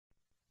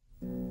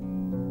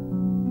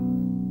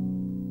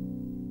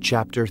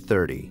Chapter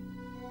 30.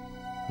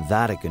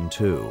 Vatican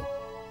II.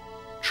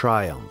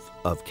 Triumph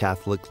of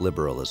Catholic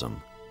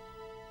Liberalism.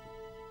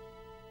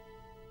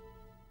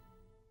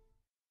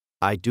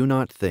 I do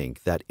not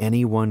think that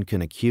anyone can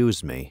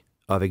accuse me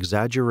of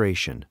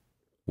exaggeration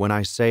when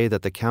I say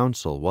that the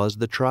Council was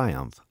the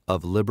triumph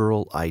of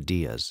liberal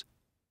ideas.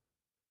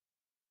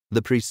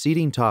 The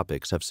preceding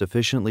topics have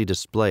sufficiently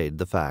displayed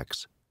the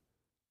facts.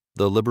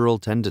 The liberal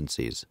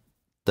tendencies,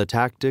 the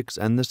tactics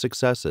and the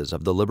successes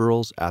of the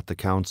liberals at the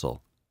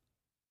Council,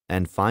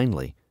 and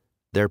finally,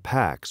 their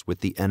pacts with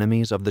the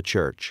enemies of the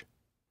Church.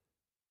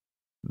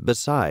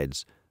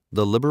 Besides,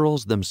 the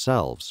liberals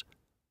themselves,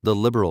 the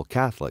liberal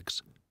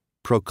Catholics,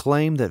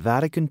 proclaim that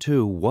Vatican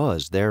II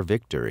was their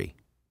victory.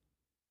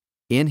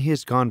 In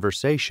his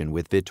conversation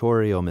with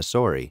Vittorio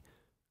Missori,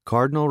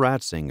 Cardinal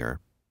Ratzinger,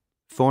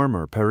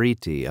 former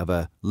periti of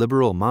a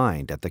liberal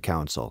mind at the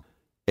Council,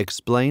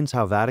 explains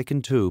how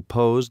Vatican II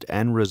posed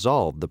and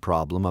resolved the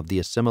problem of the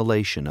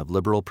assimilation of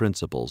liberal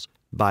principles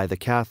by the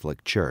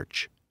Catholic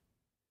Church.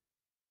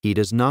 He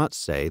does not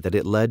say that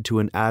it led to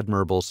an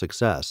admirable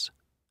success,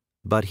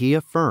 but he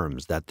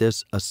affirms that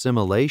this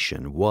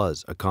assimilation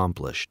was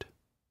accomplished.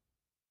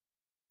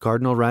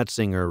 Cardinal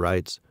Ratzinger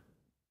writes,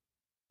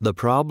 "The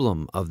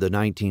problem of the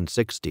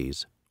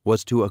 1960s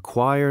was to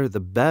acquire the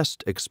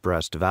best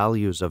expressed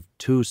values of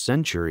 2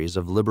 centuries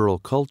of liberal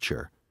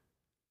culture.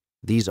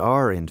 These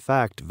are, in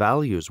fact,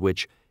 values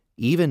which,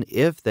 even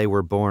if they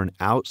were born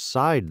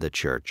outside the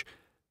Church,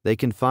 they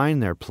can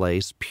find their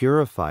place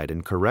purified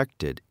and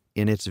corrected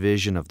in its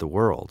vision of the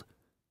world.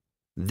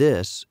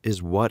 This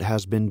is what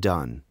has been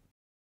done."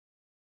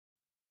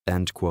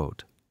 End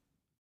quote.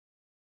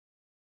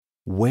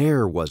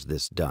 Where was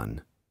this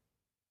done?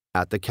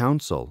 At the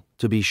Council,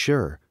 to be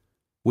sure,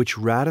 which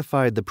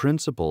ratified the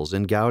principles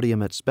in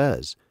Gaudium et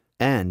Spes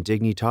and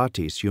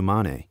Dignitatis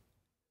Humanae.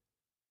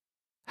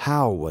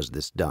 How was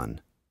this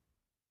done?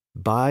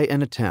 By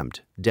an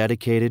attempt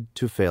dedicated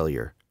to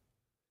failure,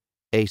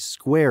 a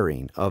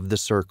squaring of the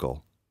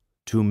circle,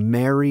 to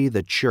marry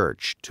the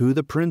Church to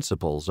the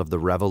principles of the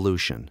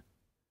Revolution.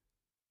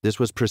 This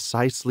was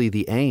precisely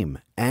the aim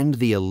and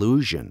the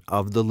illusion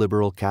of the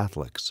liberal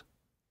Catholics.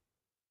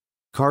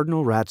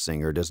 Cardinal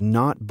Ratzinger does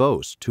not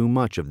boast too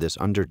much of this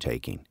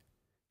undertaking.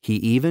 He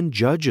even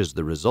judges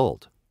the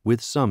result with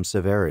some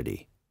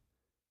severity.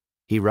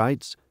 He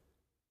writes,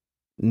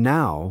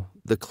 "Now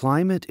the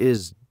climate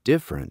is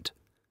different.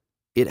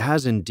 It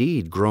has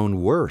indeed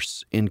grown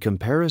worse in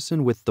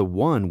comparison with the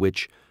one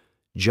which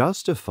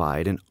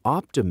justified an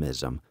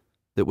optimism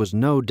that was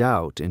no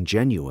doubt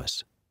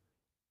ingenuous.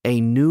 A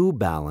new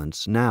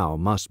balance now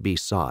must be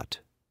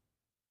sought."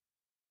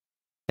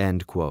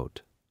 End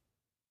quote.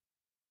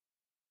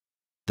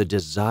 The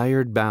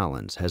desired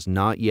balance has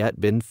not yet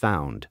been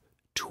found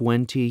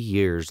 20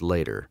 years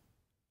later.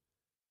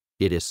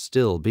 It is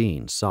still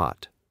being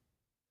sought.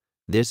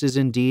 This is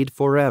indeed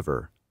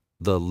forever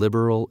the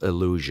liberal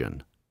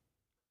illusion.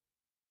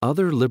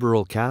 Other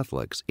liberal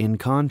Catholics, in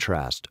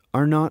contrast,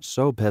 are not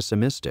so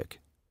pessimistic.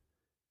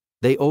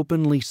 They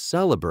openly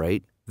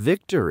celebrate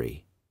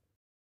victory.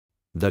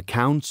 The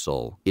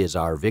Council is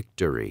our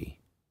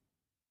victory.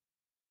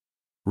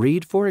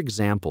 Read, for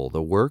example,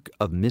 the work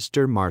of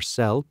Mr.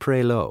 Marcel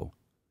Prelot,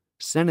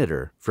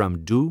 senator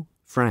from Doubs,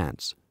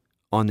 France,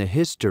 on the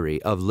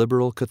history of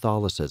liberal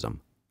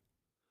Catholicism.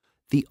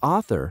 The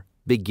author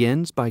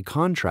begins by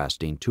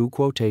contrasting 2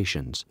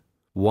 quotations,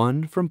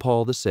 one from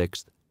Paul VI,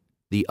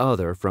 the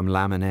other from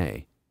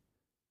Lamennais,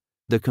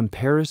 the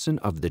comparison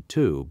of the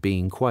 2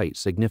 being quite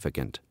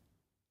significant.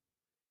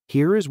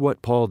 Here is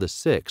what Paul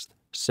VI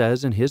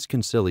says in his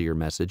conciliar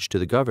message to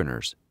the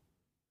governors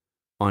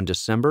on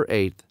December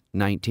 8,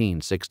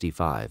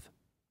 1965.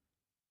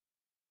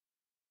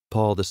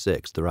 Paul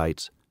VI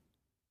writes,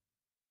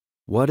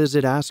 "What does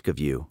it ask of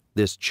you,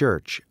 this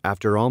Church,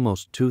 after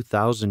almost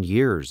 2,000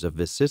 years of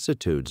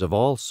vicissitudes of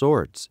all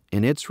sorts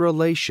in its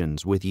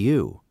relations with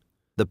you,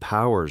 the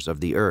powers of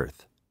the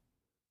earth?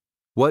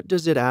 What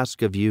does it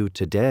ask of you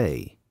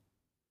today?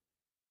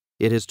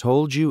 It has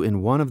told you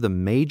in one of the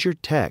major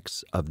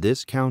texts of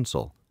this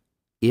Council,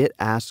 it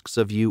asks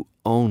of you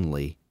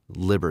only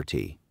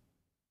liberty."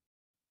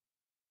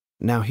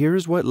 Now here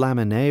is what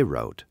Lamennais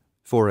wrote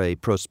for a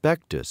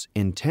prospectus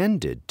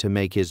intended to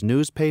make his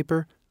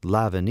newspaper,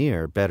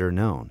 L'Avenir, better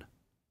known.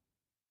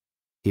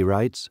 He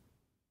writes,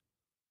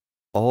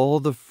 "All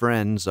the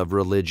friends of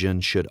religion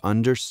should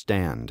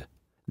understand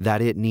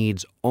that it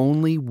needs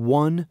only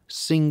one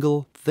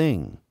single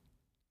thing: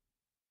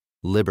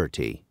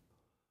 liberty."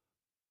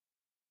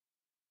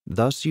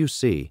 Thus you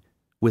see,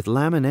 with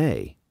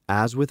Lamennais,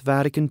 as with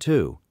Vatican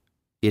II,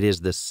 it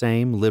is the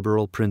same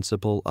liberal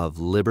principle of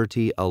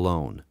liberty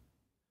alone.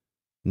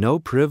 No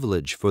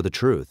privilege for the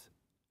truth,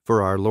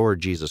 for our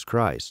Lord Jesus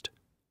Christ,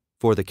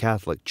 for the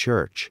Catholic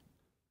Church.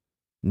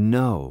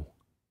 No.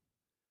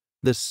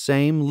 The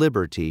same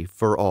liberty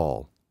for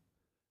all,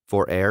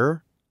 for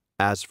error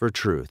as for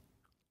truth,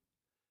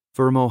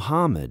 for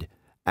Mohammed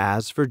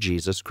as for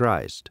Jesus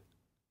Christ.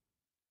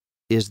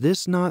 Is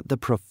this not the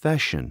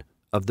profession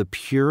of the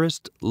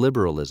purest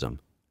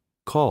liberalism,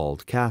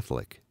 called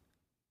Catholic.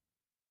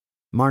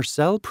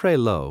 Marcel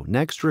Prelot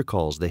next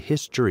recalls the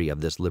history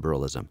of this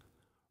liberalism,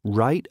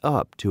 right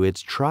up to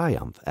its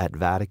triumph at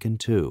Vatican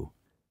II.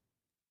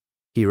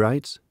 He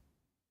writes,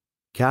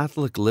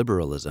 "Catholic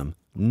liberalism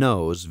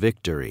knows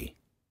victory.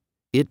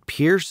 It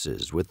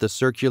pierces with the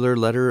circular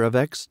letter of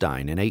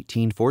Eckstein in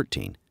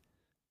 1814.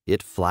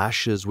 It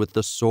flashes with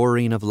the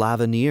soaring of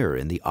Lavenier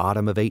in the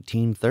autumn of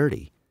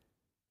 1830.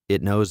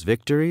 It knows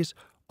victories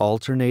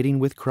alternating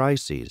with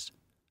crises,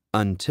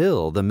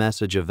 until the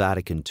message of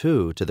Vatican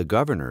II to the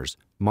governors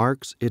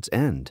marks its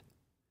end.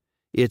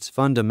 Its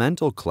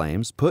fundamental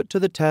claims put to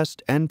the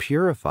test and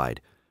purified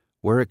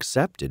were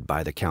accepted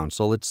by the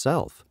Council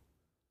itself.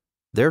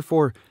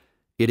 Therefore,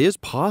 it is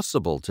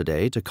possible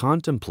today to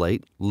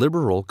contemplate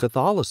liberal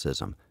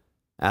Catholicism,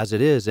 as it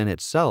is in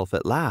itself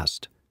at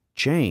last,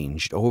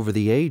 changed over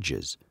the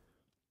ages.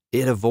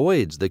 It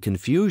avoids the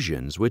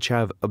confusions which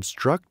have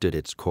obstructed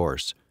its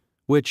course,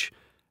 which,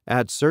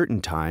 at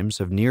certain times,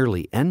 have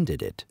nearly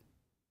ended it.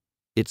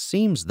 It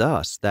seems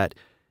thus that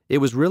it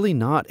was really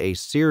not a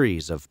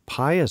series of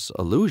pious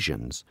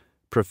illusions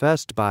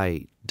professed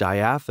by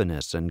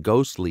diaphanous and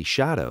ghostly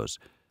shadows,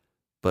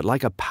 but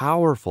like a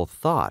powerful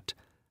thought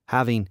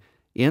having,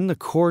 in the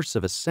course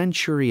of a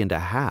century and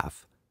a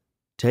half,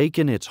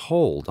 taken its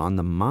hold on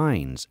the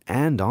minds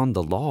and on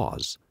the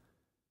laws,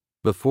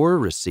 before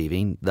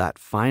receiving that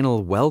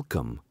final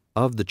welcome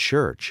of the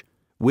Church,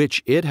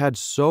 which it had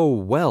so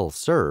well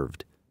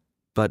served,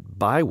 but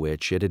by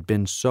which it had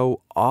been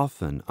so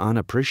often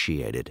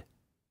unappreciated."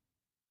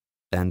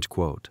 End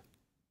quote.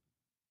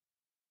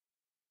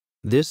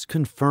 This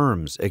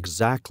confirms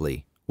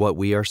exactly what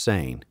we are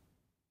saying.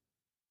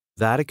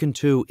 Vatican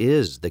II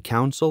is the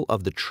council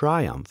of the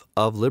triumph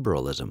of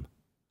liberalism.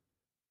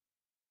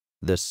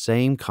 The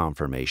same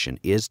confirmation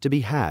is to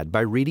be had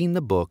by reading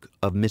the book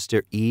of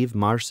Mr. Yves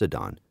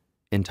Marcedon,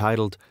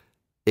 entitled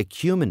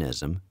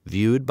Ecumenism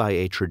Viewed by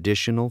a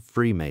Traditional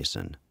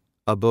Freemason,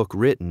 a book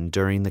written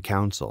during the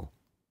council.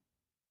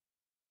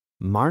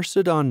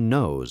 Marcedon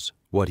knows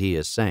what he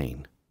is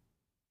saying.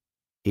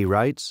 He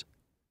writes,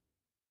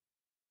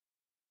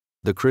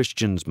 "The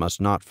Christians must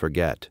not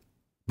forget,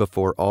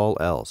 before all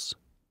else,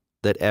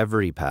 that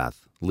every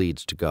path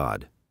leads to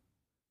God,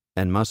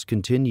 and must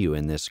continue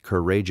in this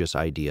courageous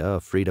idea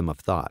of freedom of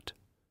thought,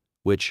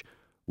 which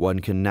one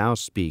can now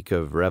speak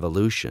of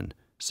revolution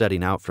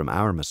setting out from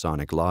our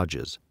Masonic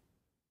lodges,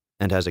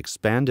 and has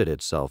expanded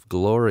itself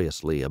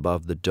gloriously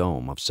above the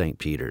dome of St.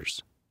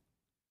 Peter's.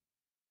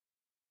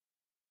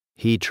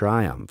 He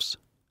triumphs.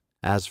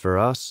 As for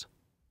us,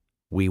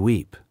 we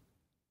weep."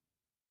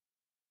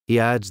 He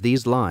adds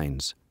these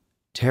lines,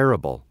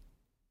 terrible,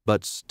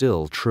 but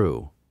still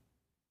true.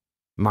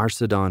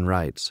 Marcedon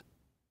writes,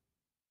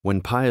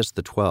 "When Pius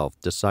XII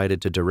decided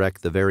to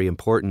direct the very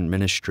important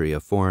ministry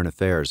of foreign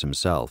affairs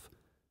himself,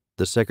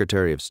 the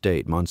Secretary of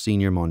State,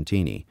 Monsignor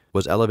Montini,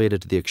 was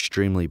elevated to the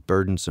extremely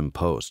burdensome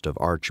post of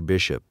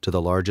Archbishop to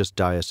the largest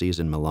diocese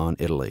in Milan,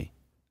 Italy.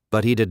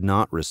 But he did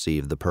not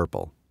receive the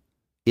purple.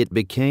 It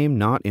became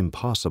not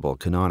impossible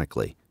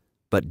canonically,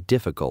 but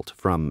difficult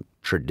from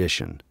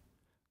tradition,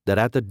 that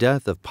at the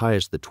death of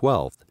Pius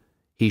XII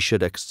he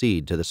should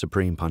accede to the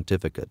supreme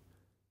pontificate.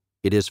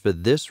 It is for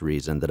this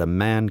reason that a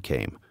man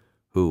came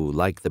who,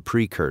 like the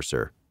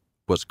precursor,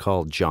 was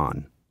called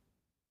John,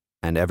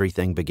 and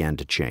everything began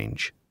to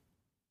change."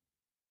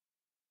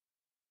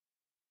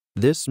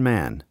 This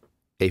man,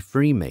 a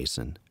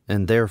Freemason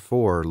and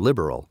therefore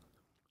liberal,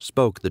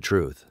 spoke the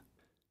truth.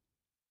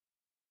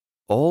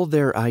 All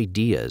their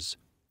ideas,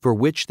 for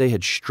which they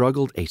had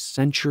struggled a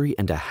century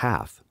and a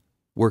half,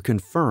 were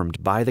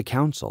confirmed by the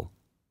council.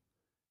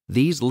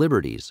 These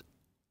liberties,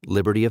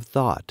 liberty of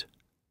thought,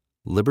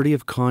 liberty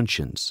of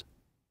conscience,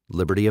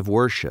 liberty of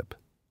worship,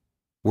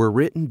 were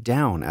written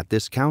down at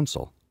this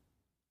council,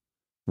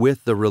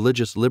 with the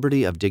religious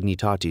liberty of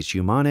Dignitatis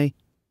Humanae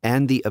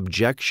and the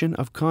objection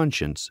of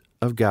conscience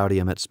of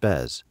Gaudium et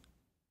Spes.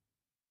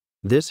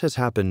 This has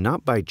happened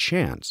not by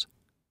chance,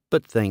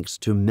 but thanks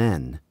to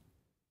men,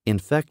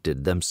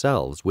 infected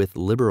themselves with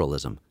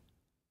liberalism,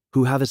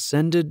 who have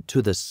ascended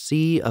to the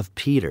see of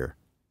Peter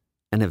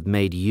and have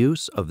made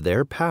use of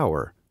their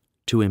power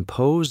to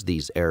impose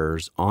these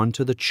errors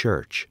onto the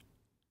Church.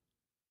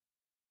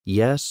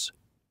 Yes,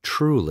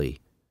 truly,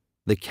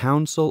 the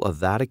Council of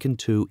Vatican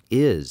II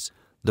is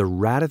the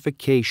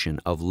ratification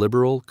of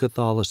liberal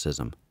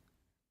Catholicism.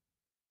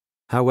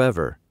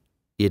 However,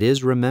 it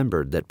is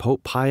remembered that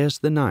Pope Pius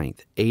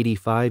IX,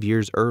 85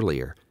 years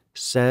earlier,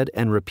 said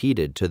and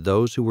repeated to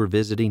those who were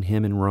visiting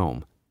him in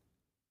Rome,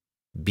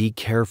 "Be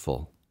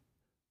careful.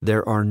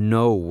 There are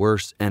no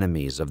worse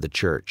enemies of the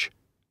Church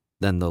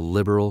than the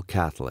liberal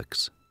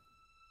Catholics."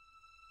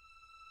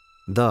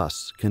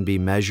 Thus can be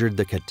measured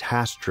the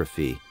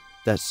catastrophe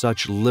that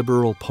such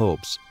liberal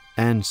popes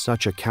and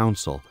such a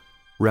council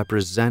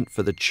represent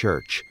for the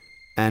Church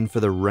and for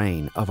the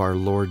reign of our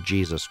Lord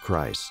Jesus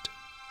Christ.